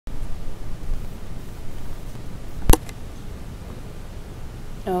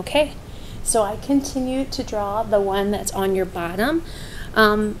Okay, so I continue to draw the one that's on your bottom.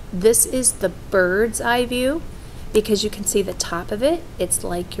 This is the bird's eye view because you can see the top of it. It's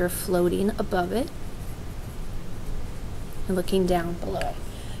like you're floating above it and looking down below it.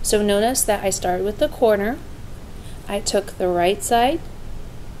 So notice that I started with the corner. I took the right side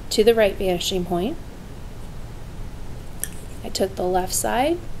to the right vanishing point. I took the left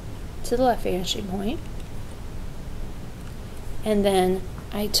side to the left vanishing point. And then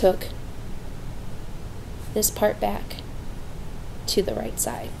I took this part back to the right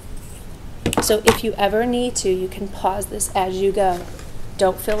side. So if you ever need to, you can pause this as you go.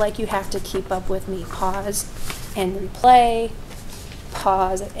 Don't feel like you have to keep up with me. Pause and replay,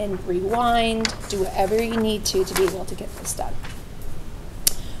 pause and rewind, do whatever you need to be able to get this done.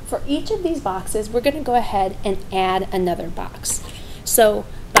 For each of these boxes, we're going to go ahead and add another box. So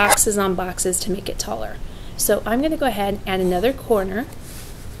boxes on boxes to make it taller. So I'm going to go ahead and add another corner.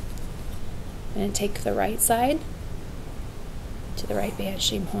 I'm going to take the right side to the right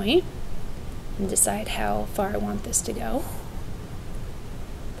vanishing point and decide how far I want this to go.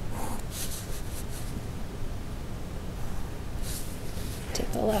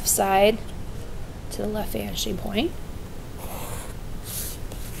 Take the left side to the left vanishing point.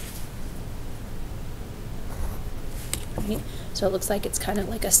 Right. So it looks like it's kind of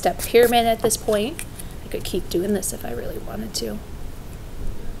like a step pyramid at this point. I could keep doing this if I really wanted to.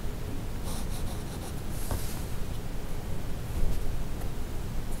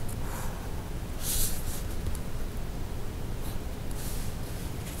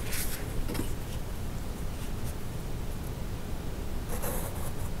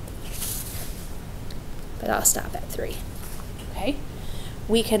 But I'll stop at 3. Okay.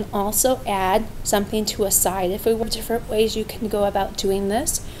 We can also add something to a side. If we want different ways you can go about doing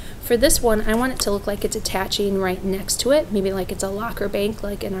this. For this one, I want it to look like it's attaching right next to it, maybe like it's a locker bank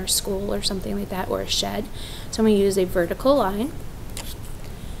like in our school or something like that, or a shed. So I'm going to use a vertical line.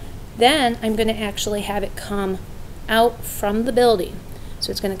 Then I'm going to actually have it come out from the building.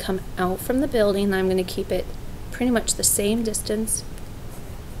 So it's going to come out from the building, and I'm going to keep it pretty much the same distance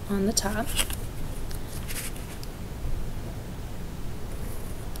on the top.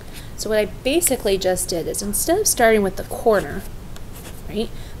 So what I basically just did is, instead of starting with the corner,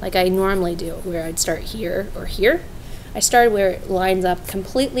 right, like I normally do, where I'd start here or here, I started where it lines up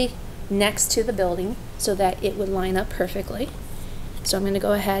completely next to the building so that it would line up perfectly. So I'm going to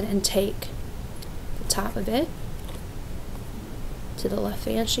go ahead and take the top of it to the left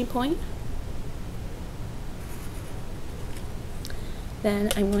vanishing point.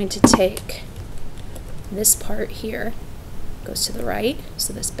 Then I'm going to take this part here, goes to the right,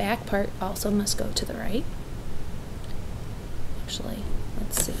 so this back part also must go to the right. Actually,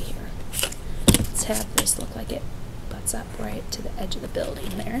 let's see here. Let's have this look like it butts up right to the edge of the building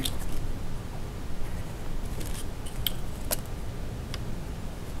there.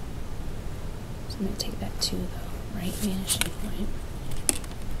 So I'm going to take that to the right vanishing point.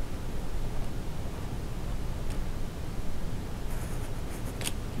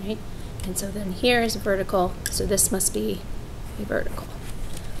 Right? And so then here is vertical, so this must be a vertical.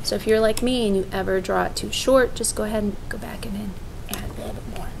 So if you're like me and you ever draw it too short, just go ahead and go back and then add a little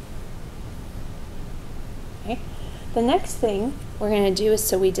bit more. Okay. The next thing we're going to do is,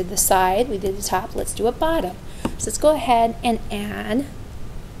 so we did the side, we did the top, let's do a bottom. So let's go ahead and add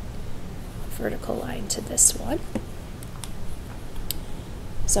a vertical line to this one.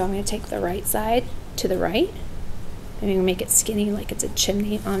 So I'm going to take the right side to the right. I'm going to make it skinny like it's a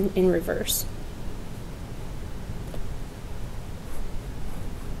chimney in reverse.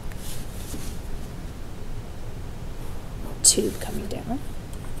 Tube coming down.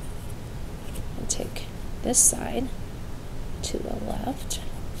 And take this side to the left.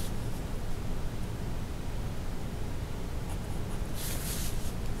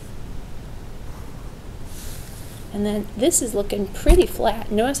 And then this is looking pretty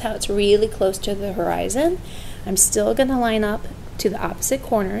flat. Notice how it's really close to the horizon. I'm still going to line up to the opposite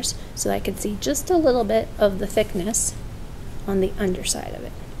corners so that I can see just a little bit of the thickness on the underside of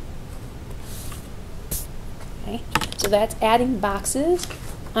it. Okay, so that's adding boxes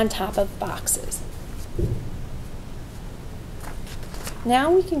on top of boxes.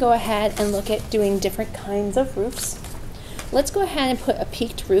 Now we can go ahead and look at doing different kinds of roofs. Let's go ahead and put a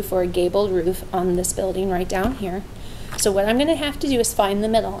peaked roof or a gabled roof on this building right down here. So what I'm going to have to do is find the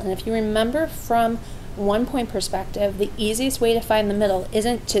middle. And if you remember from one point perspective, the easiest way to find the middle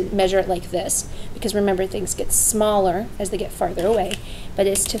isn't to measure it like this, because remember, things get smaller as they get farther away, but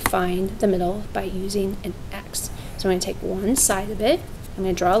is to find the middle by using an X. So I'm going to take one side of it, I'm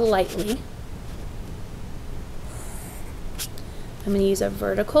going to draw lightly, I'm going to use a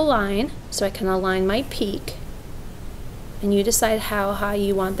vertical line so I can align my peak. And you decide how high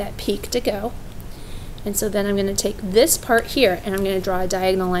you want that peak to go. And so then I'm going to take this part here and I'm going to draw a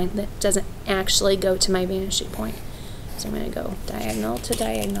diagonal line that doesn't actually go to my vanishing point. So I'm going to go diagonal to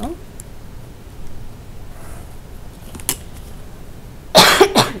diagonal.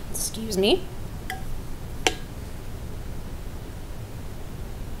 Excuse me.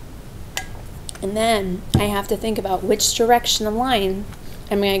 And then I have to think about which direction of line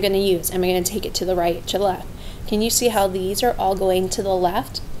am I going to use. Am I going to take it to the right, to the left? Can you see how these are all going to the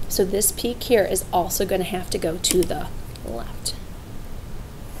left? So this peak here is also going to have to go to the left.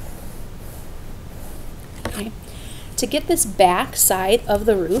 Okay. To get this back side of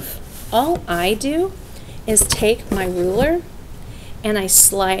the roof, all I do is take my ruler and I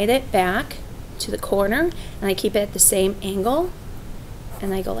slide it back to the corner and I keep it at the same angle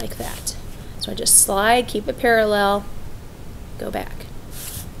and I go like that. So I just slide, keep it parallel, go back.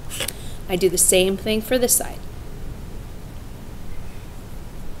 I do the same thing for this side.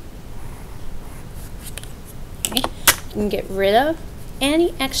 Okay. You can get rid of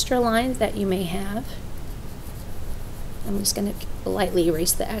any extra lines that you may have. I'm just going to lightly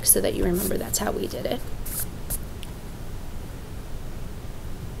erase the X so that you remember that's how we did it.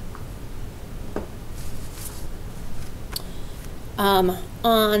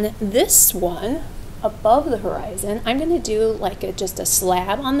 On this one, above the horizon, I'm going to do like just a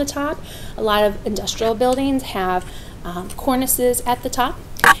slab on the top. A lot of industrial buildings have cornices at the top.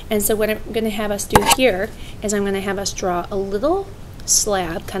 And so what I'm going to have us do here is I'm going to have us draw a little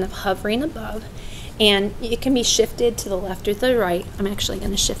slab kind of hovering above. And it can be shifted to the left or the right. I'm actually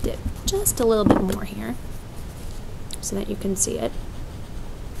going to shift it just a little bit more here so that you can see it.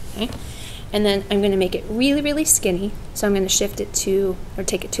 Okay. And then I'm going to make it really, really skinny. So I'm going to shift it to, or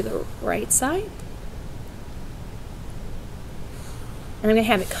take it to the right side. And I'm going to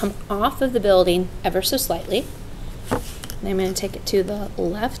have it come off of the building ever so slightly. And I'm going to take it to the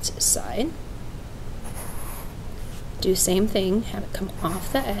left side. Do same thing, have it come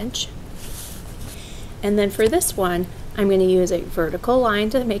off the edge. And then for this one, I'm going to use a vertical line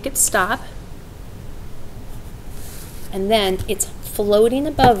to make it stop. And then it's floating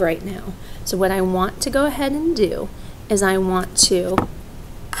above right now. So what I want to go ahead and do is I want to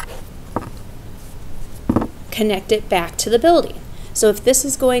connect it back to the building. So if this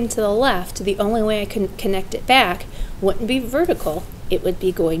is going to the left, the only way I can connect it back wouldn't be vertical, it would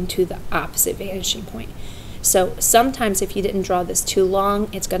be going to the opposite vanishing point. So sometimes if you didn't draw this too long,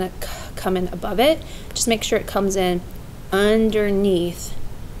 it's going to come in above it. Just make sure it comes in underneath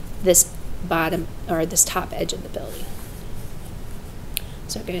this bottom or this top edge of the building.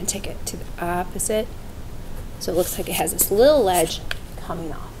 So I'm going to take it to the opposite. So it looks like it has this little ledge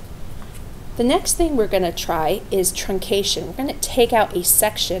coming off. The next thing we're going to try is truncation. We're going to take out a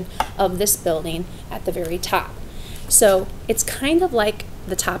section of this building at the very top. So it's kind of like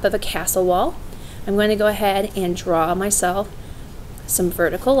the top of a castle wall. I'm going to go ahead and draw myself some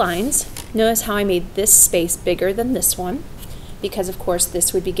vertical lines. Notice how I made this space bigger than this one, because of course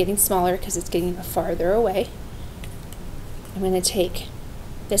this would be getting smaller because it's getting farther away. I'm going to take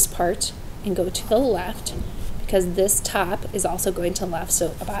this part and go to the left because this top is also going to the left,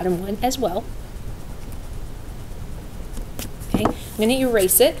 so a bottom one as well. Okay, I'm going to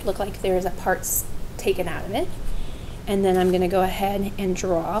erase it, look like there's a part taken out of it, and then I'm going to go ahead and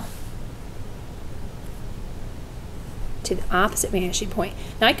draw to the opposite vanishing point.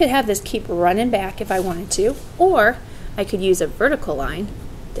 Now I could have this keep running back if I wanted to, or I could use a vertical line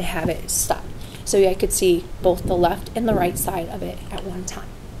to have it stop. So I could see both the left and the right side of it at one time.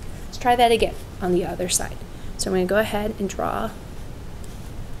 Let's try that again on the other side. So I'm going to go ahead and draw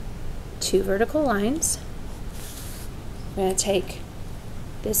two vertical lines. I'm going to take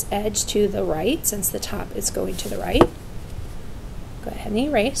this edge to the right since the top is going to the right. Go ahead and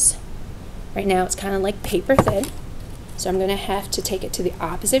erase. Right now it's kind of like paper thin. So I'm going to have to take it to the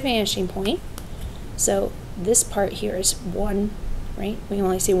opposite vanishing point. So this part here is one, right? We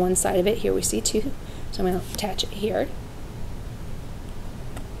only see one side of it. Here we see two. So I'm going to attach it here.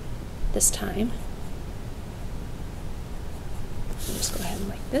 This time, I'll just go ahead and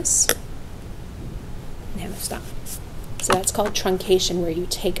like this and have it stop. So that's called truncation, where you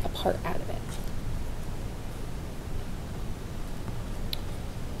take a part out of it.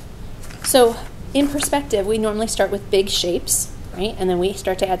 So in perspective, we normally start with big shapes, right? And then we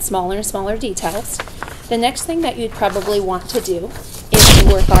start to add smaller and smaller details. The next thing that you'd probably want to do is to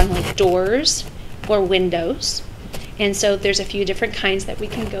work on like doors or windows. And so there's a few different kinds that we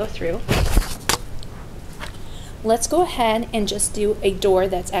can go through. Let's go ahead and just do a door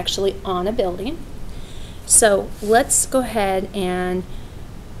that's actually on a building. So let's go ahead and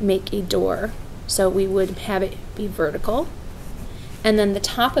make a door. So we would have it be vertical, and then the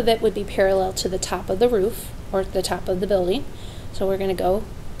top of it would be parallel to the top of the roof or the top of the building. So we're going to go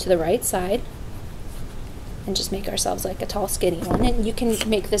to the right side and just make ourselves like a tall skinny one. And you can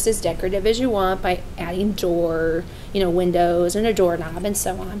make this as decorative as you want by adding door, windows and a doorknob and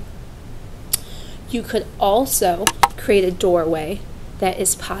so on. You could also create a doorway that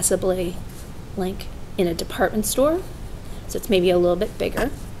is possibly like in a department store. So it's maybe a little bit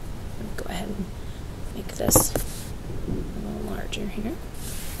bigger. Go ahead and make this a little larger here.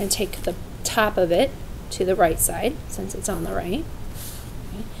 And take the top of it to the right side since it's on the right.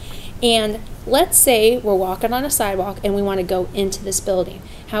 Okay. And let's say we're walking on a sidewalk and we want to go into this building.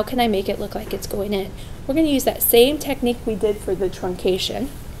 How can I make it look like it's going in? We're going to use that same technique we did for the truncation.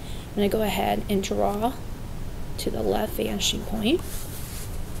 I'm going to go ahead and draw to the left vanishing point.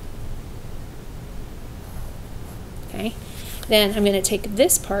 Okay. Then I'm going to take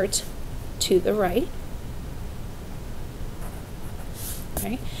this part to the right.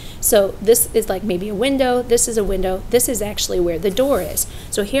 Okay. So this is like maybe a window, this is a window, this is actually where the door is.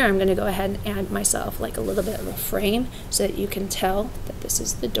 So here I'm going to go ahead and add myself like a little bit of a frame so that you can tell that this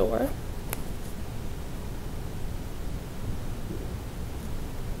is the door.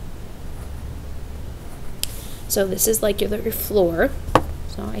 So this is like your floor,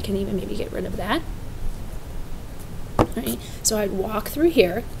 so I can even maybe get rid of that. All right. So I'd walk through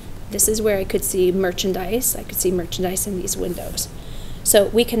here. This is where I could see merchandise. I could see merchandise in these windows. So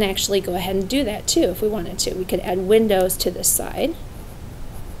we can actually go ahead and do that too if we wanted to. We could add windows to this side.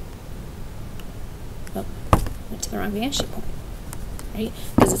 Oh, went to the wrong vanishing point. Right?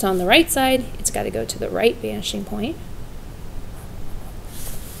 Because it's on the right side, it's got to go to the right vanishing point.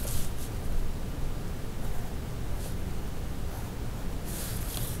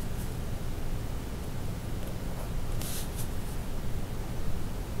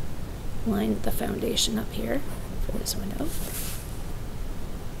 Line the foundation up here for this window.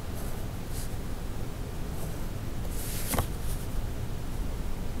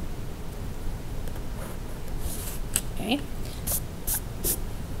 Okay.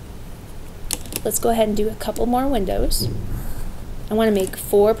 Let's go ahead and do a couple more windows. I want to make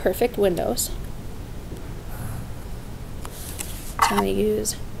 4 perfect windows. So I'm going to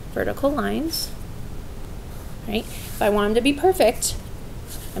use vertical lines. Right? If I want them to be perfect,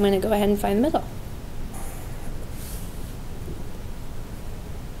 I'm going to go ahead and find the middle.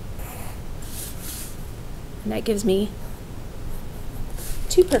 And that gives me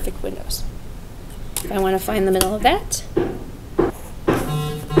 2 perfect windows. If I want to find the middle of that.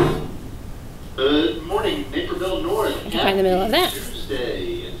 Good morning, Naperville North. I can find the middle of that.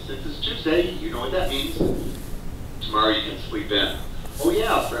 Tuesday, and since it's Tuesday, you know what that means. Tomorrow you can sleep in. Oh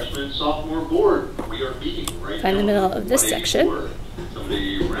yeah, freshman and sophomore board. We are meeting right now. Find the middle of this section.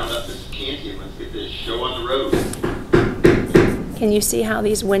 Somebody round up this candy and let's get this show on the road. Can you see how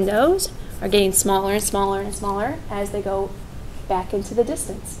these windows are getting smaller and smaller and smaller as they go back into the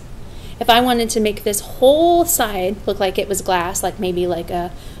distance? If I wanted to make this whole side look like it was glass, like maybe like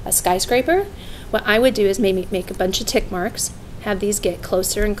a skyscraper, what I would do is maybe make a bunch of tick marks, have these get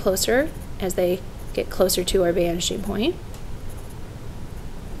closer and closer as they get closer to our vanishing point,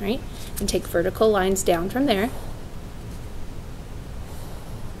 right? And take vertical lines down from there.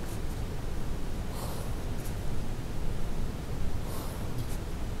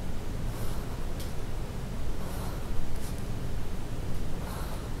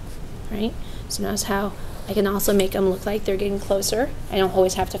 Right? So notice how I can also make them look like they're getting closer. I don't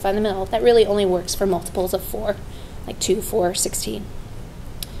always have to find the middle. That really only works for multiples of 4, like 2, 4, 16.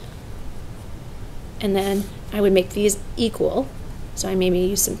 And then I would make these equal. So I maybe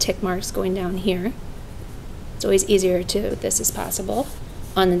use some tick marks going down here. It's always easier to do this as possible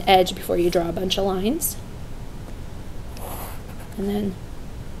on an edge before you draw a bunch of lines. And then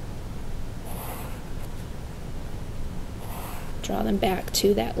draw them back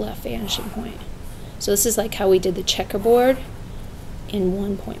to that left vanishing point. So this is like how we did the checkerboard in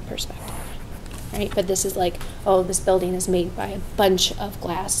 1-point perspective, right? But this is like, oh, this building is made by a bunch of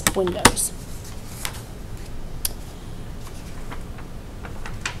glass windows.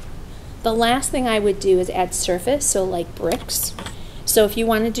 The last thing I would do is add surface, so like bricks. So if you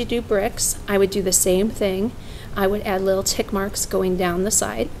wanted to do bricks, I would do the same thing. I would add little tick marks going down the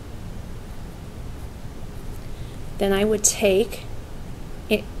side. Then I would take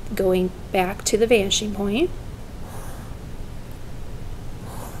it going back to the vanishing point.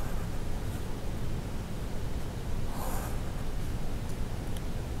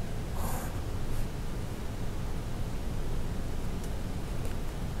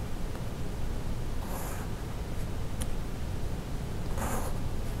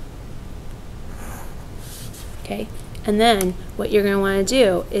 Okay, and then what you're going to want to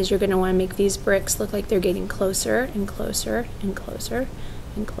do is you're going to want to make these bricks look like they're getting closer and closer and closer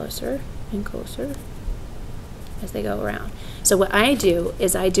and closer and closer as they go around. So what I do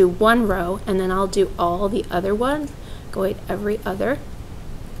is I do one row and then I'll do all the other ones, going every other.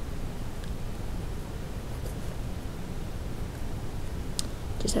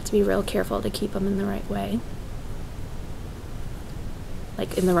 Just have to be real careful to keep them in the right way,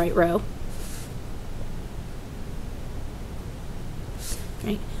 like in the right row.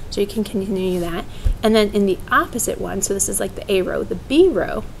 Right? So you can continue that. And then in the opposite one, so this is like the A row, the B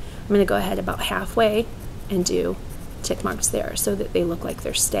row, I'm going to go ahead about halfway and do tick marks there so that they look like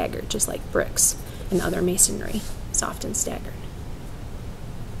they're staggered, just like bricks and other masonry, soft and staggered.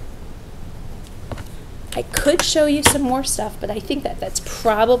 I could show you some more stuff, but I think that that's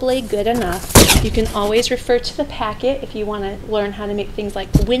probably good enough. You can always refer to the packet if you want to learn how to make things like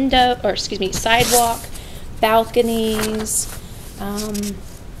sidewalk, balconies.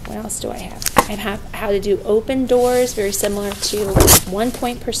 What else do I have? I have how to do open doors, very similar to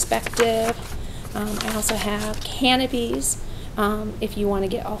one-point perspective. I also have canopies if you want to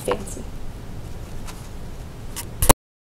get all fancy.